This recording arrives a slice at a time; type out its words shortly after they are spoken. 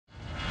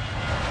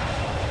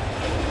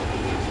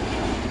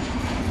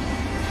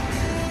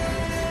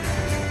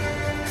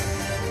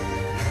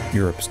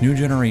Europe's new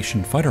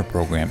generation fighter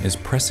program is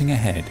pressing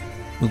ahead,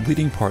 with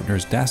leading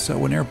partners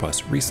Dassault and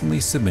Airbus recently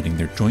submitting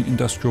their joint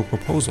industrial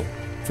proposal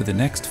for the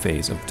next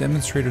phase of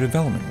demonstrator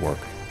development work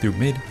through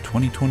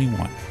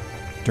mid-2021.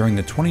 During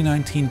the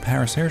 2019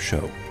 Paris Air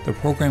Show, the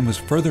program was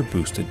further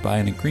boosted by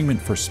an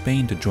agreement for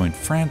Spain to join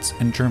France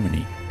and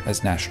Germany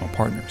as national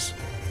partners.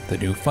 The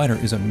new fighter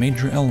is a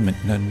major element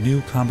in a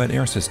new combat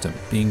air system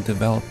being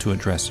developed to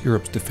address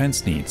Europe's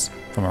defense needs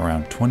from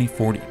around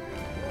 2040.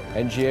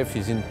 NGF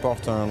is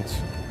important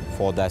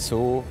for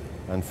Dassault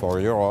and for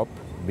Europe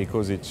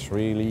because it's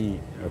really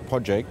a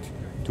project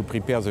to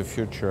prepare the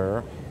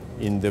future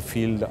in the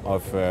field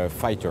of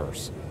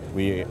fighters.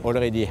 We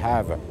already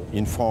have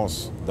in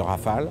France the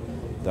Rafale.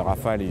 The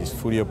Rafale is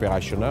fully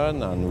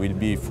operational and will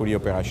be fully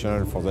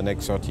operational for the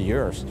next 30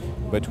 years,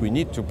 but we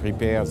need to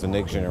prepare the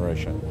next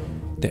generation.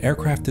 The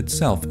aircraft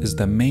itself is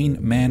the main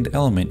manned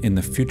element in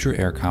the future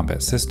air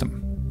combat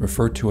system,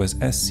 referred to as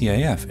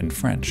SCAF in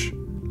French.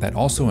 That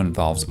also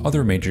involves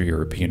other major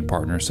European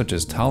partners such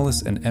as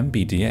Thales and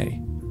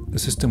MBDA. The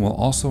system will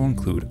also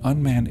include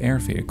unmanned air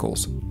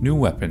vehicles, new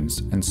weapons,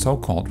 and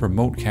so-called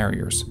remote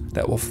carriers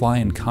that will fly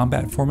in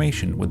combat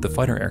formation with the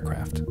fighter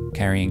aircraft,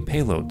 carrying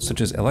payloads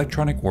such as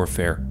electronic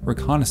warfare,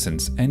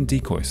 reconnaissance, and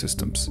decoy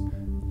systems.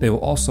 They will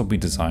also be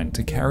designed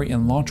to carry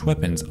and launch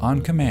weapons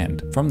on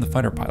command from the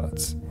fighter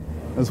pilots.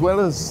 As well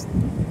as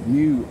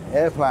new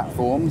air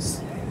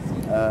platforms,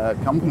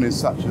 companies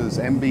such as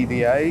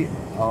MBDA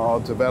are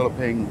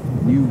developing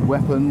new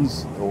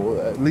weapons,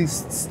 or at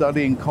least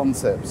studying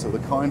concepts of the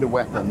kind of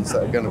weapons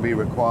that are going to be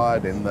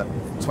required in the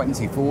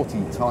 2040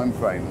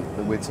 timeframe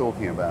that we're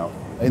talking about.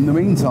 In the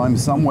meantime,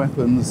 some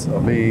weapons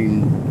are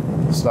being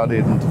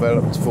studied and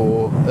developed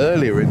for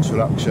earlier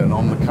introduction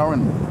on the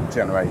current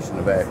generation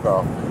of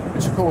aircraft,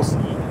 which of course,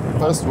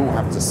 first of all,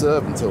 have to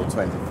serve until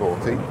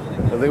 2040,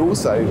 but they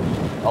also,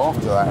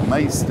 after that,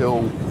 may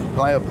still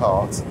play a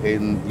part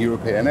in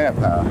European air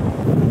power.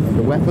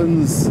 The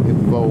weapons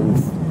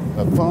involve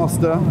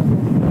faster,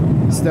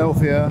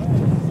 stealthier,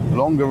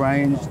 longer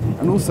range,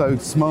 and also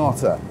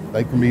smarter.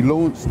 They can be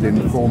launched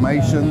in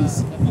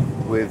formations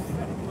with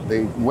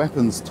the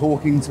weapons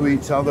talking to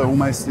each other,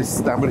 almost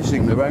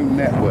establishing their own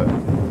network.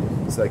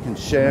 So they can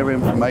share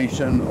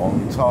information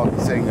on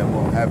targeting and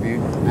what have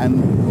you,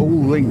 and all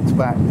linked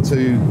back to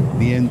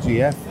the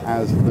NGF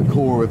as the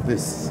core of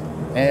this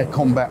air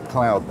combat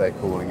cloud, they're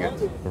calling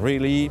it.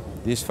 Really,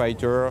 this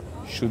fighter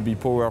should be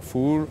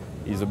powerful.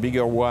 It's a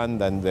bigger one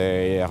than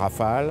the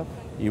Rafale.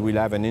 It will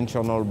have an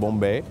internal bomb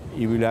bay.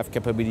 It will have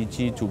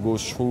capability to go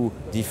through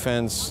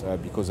defense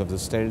because of the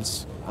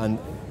stealth. And,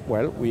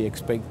 well, we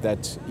expect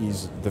that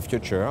is the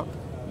future,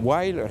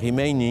 while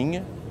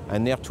remaining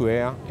an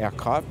air-to-air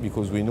aircraft,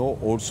 because we know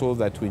also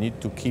that we need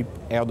to keep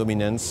air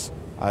dominance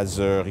as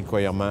a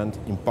requirement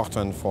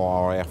important for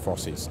our air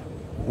forces.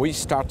 We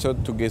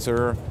started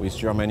together with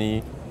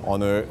Germany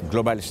on a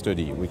global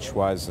study, which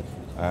was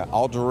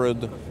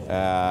ordered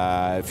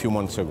a few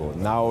months ago.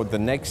 Now the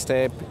next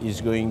step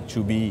is going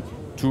to be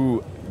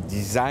to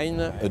design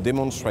a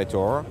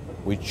demonstrator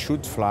which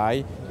should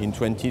fly in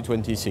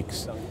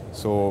 2026.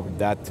 So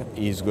that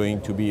is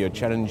going to be a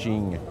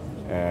challenging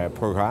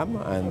program,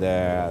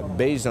 and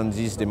based on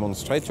this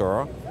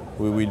demonstrator,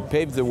 we will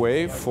pave the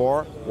way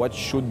for what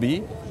should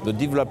be the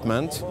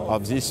development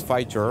of this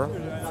fighter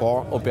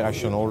for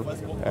operational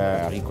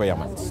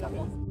requirements.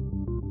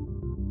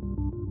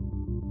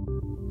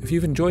 If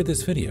you've enjoyed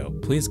this video,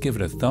 please give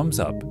it a thumbs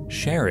up,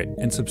 share it,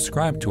 and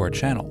subscribe to our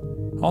channel.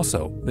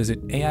 Also,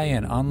 visit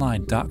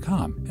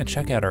AINonline.com and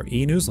check out our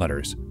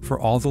e-newsletters for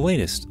all the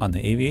latest on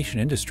the aviation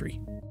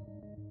industry.